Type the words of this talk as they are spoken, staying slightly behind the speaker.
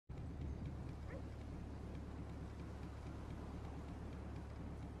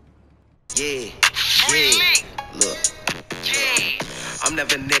Yeah, look. I'm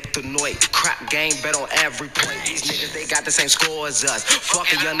never nicked or noit. Crap game, bet on every point. These niggas, they got the same score as us.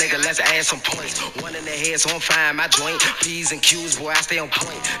 Fuck a young nigga, let's add some points. One in the head, so I'm fine, my joint. P's and Q's, boy, I stay on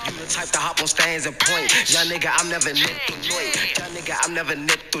point. You the type to hop on stands and point. Young nigga, I'm never nicked or noit. Young nigga, I'm never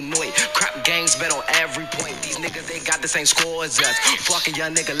nicked or noit. Crap games, bet on every point. These niggas, they got the same score as us. Fuck a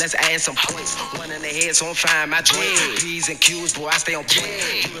young nigga, let's add some points. One in the head, so I'm fine, my joint. P's and Q's, boy, I stay on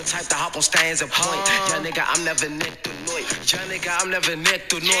point. You the type to hop on stands and point. Young nigga, I'm never nicked or noit. Young nigga, I'm never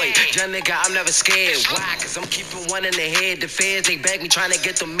nicked or noit. Young nigga, I'm never scared. Why? Cause I'm keeping one in the head. The feds, they beg me trying to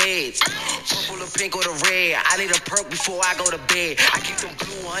get the meds. Purple or pink or the red. I need a perk before I go to bed. I keep them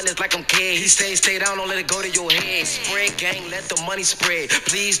blue hundreds like I'm kid. He stay down, don't let it go to your head. Spread gang, let the money spread.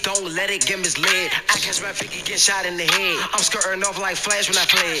 Please don't let it get misled. I catch my Vicky get shot in the head. I'm skirting off like Flash when I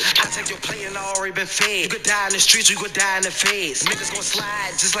fled. I take your plate and I already been fed. You could die in the streets, you could die in the feds. Niggas gon'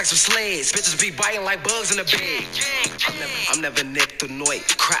 slide just like some sleds. Bitches be biting like bugs in the bed. I'm never nicked or noit.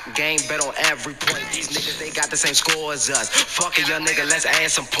 Crap game, bet on every point. These niggas, they got the same score as us. Fuck a young nigga, let's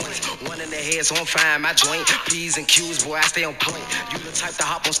add some points. One in the head, so I'm fine, my joint. P's and Q's, boy, I stay on point. You the type to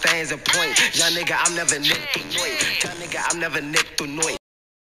hop on stands and point. Young nigga, I'm never nicked or noit. Young nigga, I'm never nicked or noit.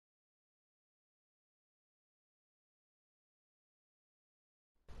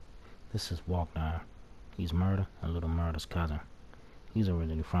 This is Walk Down. He's Murder and Little Murder's cousin. He's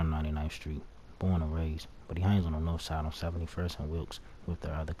originally from 99th Street, born and raised, but he hangs on the north side on 71st and Wilkes with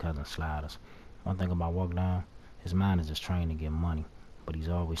their other cousin Sliders. One thing about Walk Down, his mind is just trained to get money, but he's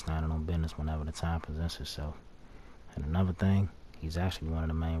always standing on business whenever the time presents itself. And another thing, he's actually one of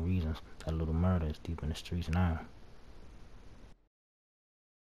the main reasons that Little Murder is deep in the streets now.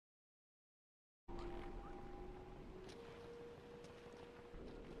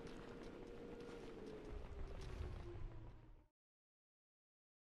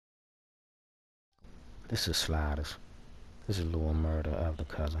 This is Sliders. This is Little Murder of the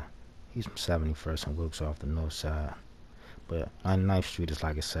cousin. He's from 71st and Wilkes off the north side. But 99th Street is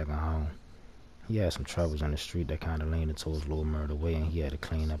like his second home. He had some troubles in the street that kinda leaned towards Little Murder way, and he had to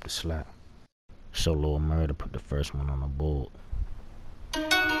clean up the slack. So Little Murder put the first one on the board.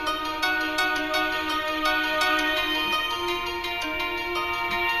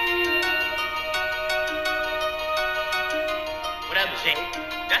 What up, Jay?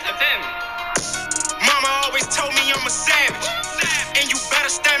 That's a thing. Mama always told me I'm a savage, and you better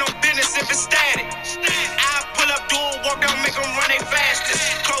stand on business if it's static. I pull up, do a walk down, make them run they fastest.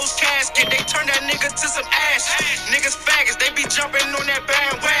 Closed casket, they turn that nigga to some ashes. Niggas faggots, they be jumping on that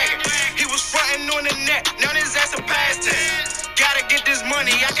bandwagon. He was frontin' on the net, now his ass a past tense. Gotta get this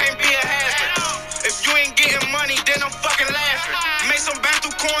money, I can't be a has-been. If you ain't getting money, then I'm fucking laughing. Made some bank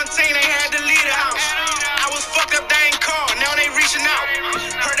through quarantine, they had to leave the house. I was fucked up, they ain't called, now they reaching out.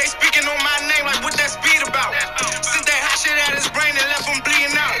 Heard they speaking on my name, like what that speed about? Sent that hot shit at his brain and left him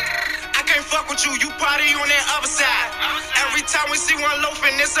bleeding out. I can't fuck with you, you party on that other side. Every time we see one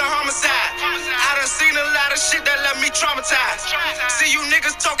loafing, it's a homicide. I done seen a lot of shit that left me traumatized. See you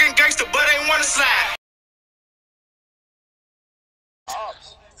niggas talking gangster, but ain't wanna slide.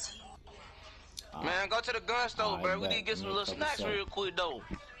 Man, go to the gun store, bro. We need to get some little snacks real quick, though.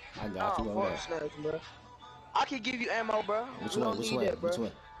 I got you on that. Snacks, bro. I can give you ammo, bro. Which we way? don't Which need way? that, bro. Which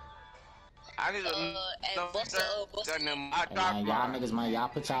way? I need Hey, man, y'all niggas, man, y'all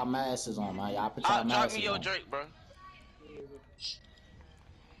put y'all masks on, man. Y'all put y'all drop masks me your on. Drake, bro.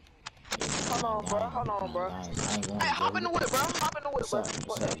 Hold on, bro. Hold on, bro. I ain't going Hey, hop in the whip, bro. Hop in the whip, What's bro. up?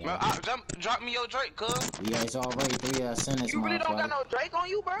 What's up, Bro, man? drop me your Drake, cuz. Yeah, it's already 3 sentence, You really don't got motherfucker. no Drake on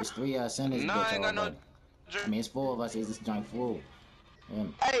you, bro? It's 3 sentence, Nah, bitch, I ain't got no already. Drake. I mean, it's 4 of us. It's this joint full.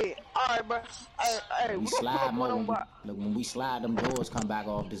 Hey, alright, bro. Hey, We we gonna pull slide up more. on them, bro. Look, when we slide, them doors come back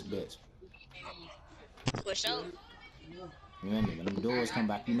off this bitch. For sure. You hear me? When them doors come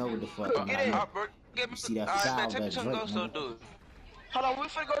back, you know what the fuck coming Get in. out. Bro, You see that man, foul, take me that to the Drake, gun store, nigga. dude. Hold on, we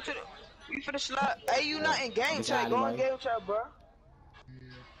finna go to the... We finna slide. Hey, you not in game This chat. Go in alleyway. game chat, bro.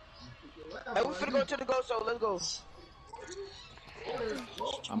 Hey, we finna go to the go, so let's go.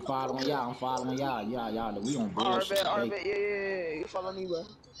 I'm following y'all. Y'all. We on bullshit. Alright, bet. Yeah. You follow me, bro.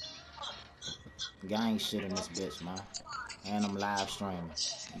 Gang shit in this bitch, man. And I'm live streaming.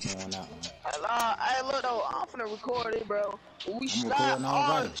 I'm doing that, man. Hey, look though, I'm finna record it, bro. When we I'm slide, recording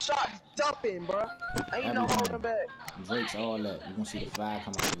all already. shots dumping, bro. Ain't no Everything. holding back. Drake's all that. You gonna see the fire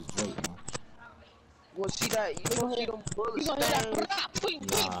come out of this Drake, man. We'll see that. You gonna see them bullets. You gonna hear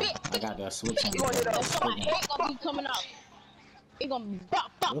that? Nah, I got that switch on. You gonna hear that? So my head gonna be coming out. It gonna be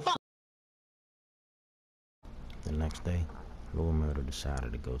bop, bop, bop. The next day, Lil Murder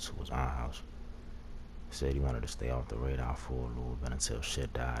decided to go to his aunt's house. He said he wanted to stay off the radar for a little bit until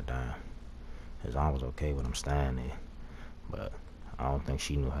shit died down. His aunt was okay with him staying there, but I don't think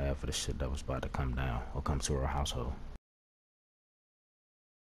she knew half of the shit that was about to come down or come to her household.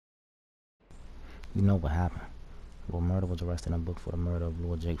 You know what happened? Lil Murda was arrested and booked for the murder of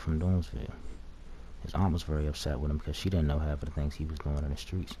Lord Jake from Doonesville. His aunt was very upset with him because she didn't know half of the things he was doing in the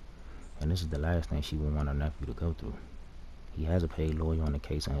streets, and this is the last thing she would want her nephew to go through. He has a paid lawyer on the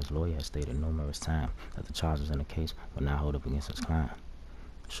case, and his lawyer has stated numerous times that the charges in the case will not hold up against his client.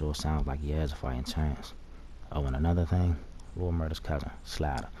 Sure sounds like he has a fighting chance. Oh, and another thing, Lil Murda's cousin,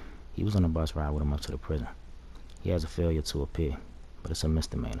 Slider, he was on a bus ride with him up to the prison. He has a failure to appear, but it's a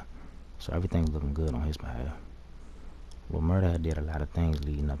misdemeanor, so everything's looking good on his behalf. Lil Murda did a lot of things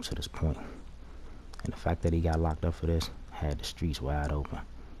leading up to this point, and the fact that he got locked up for this had the streets wide open.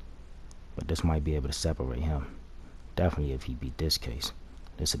 But this might be able to separate him. Definitely if he beat this case,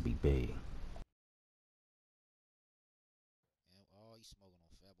 this would be big. Oh, you smoking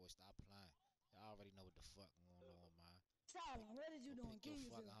on Fat Boy, stop playing. Y'all already know what the fuck going on, man. Silent, what did you do? Pick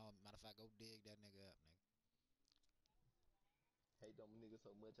your fucking home. Matter of fact, go dig that nigga up, nigga. Hate them niggas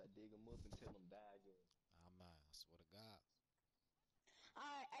so much I dig them up and tell them die again. Ah, man, I swear to God.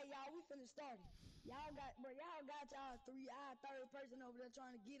 Alright, hey y'all, we finna start it. Y'all got y'all third person over there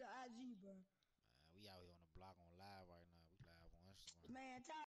trying to get a IG, bro. Man, we out here on the block on live right now. We live on Instagram. Man,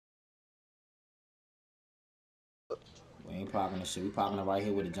 We ain't popping this shit. We popping it right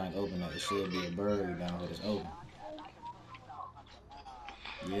here with the junk open up. It should be a bird down here that's open.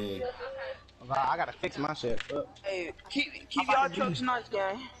 Yeah. I gotta fix my shit. Hey, keep y'all trucks nice,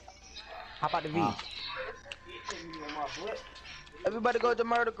 gang. How about the V? Everybody go to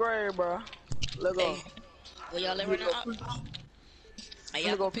murder grave, bro. Let's go. Hey, where y'all at right now? Hey, y'all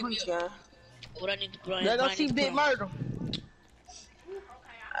Let's go can pick me preach, up. gang. What I need to put on? Let's go What I need see to put Big on? Murder.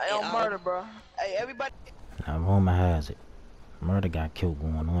 I Hey, on murder, bro. Hey, everybody. Now, rumor has it, Murda got killed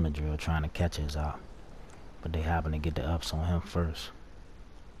going on a drill trying to catch his op, but they happen to get the ups on him first.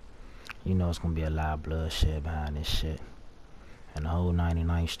 You know it's gonna be a lot of bloodshed behind this shit. And the whole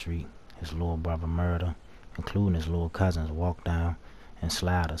 99th Street, his little brother Murda, including his little cousins Walk Down and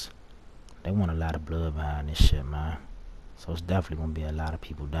Sliders, they want a lot of blood behind this shit, man. So it's definitely gonna be a lot of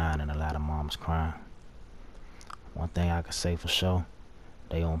people dying and a lot of moms crying. One thing I can say for sure,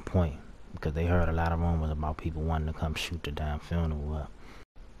 they on point, because they heard a lot of rumors about people wanting to come shoot the damn funeral up.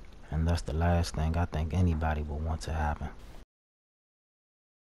 And that's the last thing I think anybody would want to happen.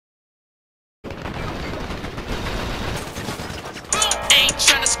 Ain't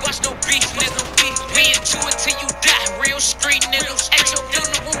tryna squash no beef, nigga. Be into it till you die, real street nigga. At your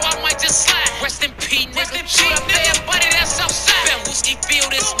funeral, I might just slide. Rest in peace, nigga. Shoot up everybody that's outside. Bet Wooski feel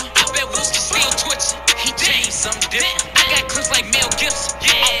this. I bet Wooski still twitching. He changed something different. I got clips like Mel Gibson.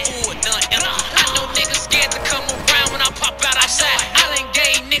 I'm full, none in them. I know niggas scared to come around when I pop out outside. I done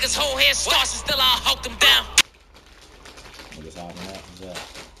gave niggas whole head starts and still I hawk them down. Niggas hopping up. Yeah.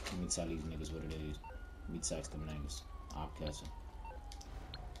 Let me tell these niggas what it is. Let me text them niggas. I'll catch them.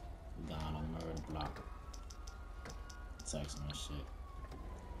 We gone on murder block. Text them and shit.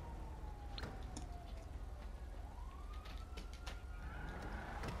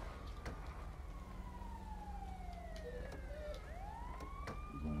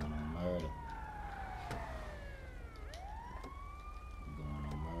 We going on murder. We going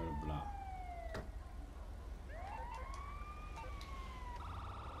on murder block.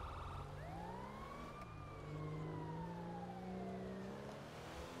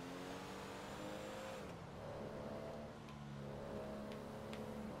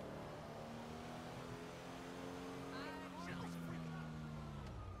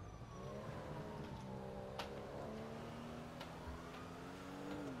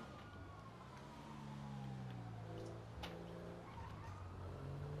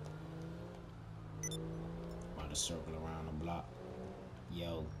 About to circle around the block.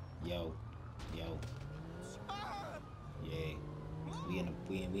 Yo, yo, yo. Yeah.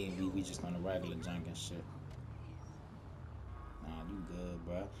 We just on the regular junk and shit. Nah, you good,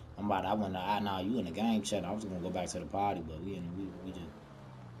 bro. Nah, you in the game chat. I was gonna go back to the party, but we just.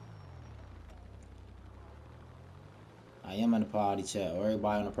 I am in the party chat. Or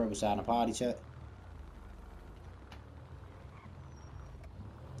everybody on the purple side in the party chat.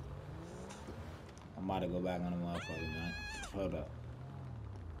 I'm about to go back on the motherfucker, man. Hold up.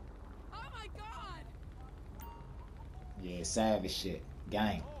 Oh my god! Yeah, savage shit.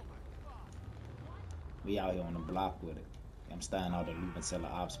 Gang. We out here on the block with it. I'm staying out the loop until the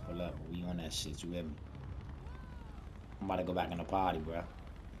ops pull up, but we on that shit, you hear me? I'm about to go back in the party, bro.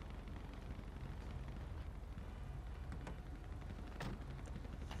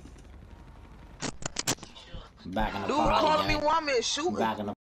 Back in the Dude party, calling me gang. while I'm shooting. Back in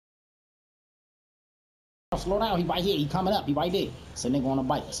the slow down. He right here. He coming up. He right there. It's a nigga on a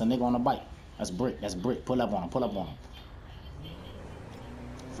bike. It's a nigga on a bike. That's brick. That's brick. Pull up on him. Pull up on him.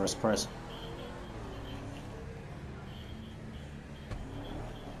 First person.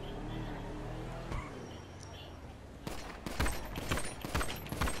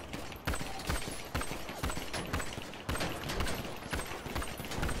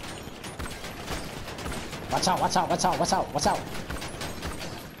 Watch out, watch out, watch out, watch out, watch out.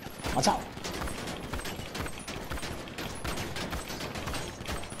 Watch out.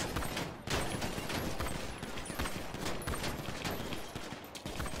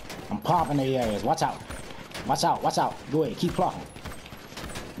 I'm popping their ass. Watch out. Watch out, watch out. Go ahead, keep plucking.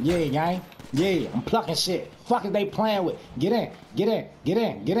 Yeah, gang. Yeah, I'm plucking shit. Fuck is they playing with? Get in, get in, get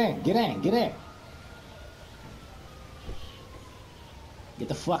in, get in, get in, get in. Get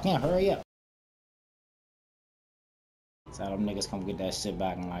the fuck in, hurry up. Tell them niggas come get that shit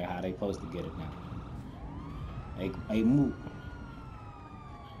back and like how they supposed to get it now. Hey, Moot.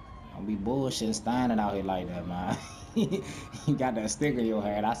 Don't be bullshit standing out here like that, man. You got that sticker in your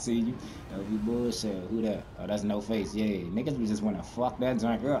head, I see you. Don't be bullshit. Who that? Oh, that's No Face. Yeah, niggas we just wanna fuck that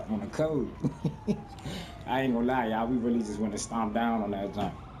joint up on the code. I ain't gonna lie, y'all. We really just wanna stomp down on that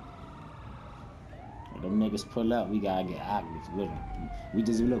joint. When them niggas pull up, we gotta get active with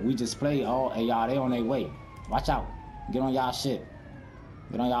them. We just play all. Hey, y'all, they on their way. Watch out. Get on y'all shit.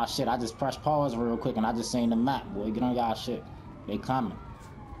 Get on y'all shit. I just pressed pause real quick and I just seen the map, boy. Get on y'all shit. They coming.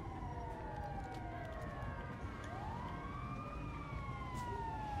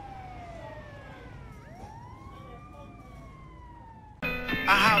 I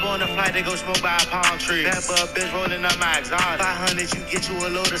hop on a flight that go smoke by a palm tree. That bitch rolling up my exhaust. 500, you get you a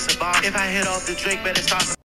load of Sabah. If I hit off the Drake, better start.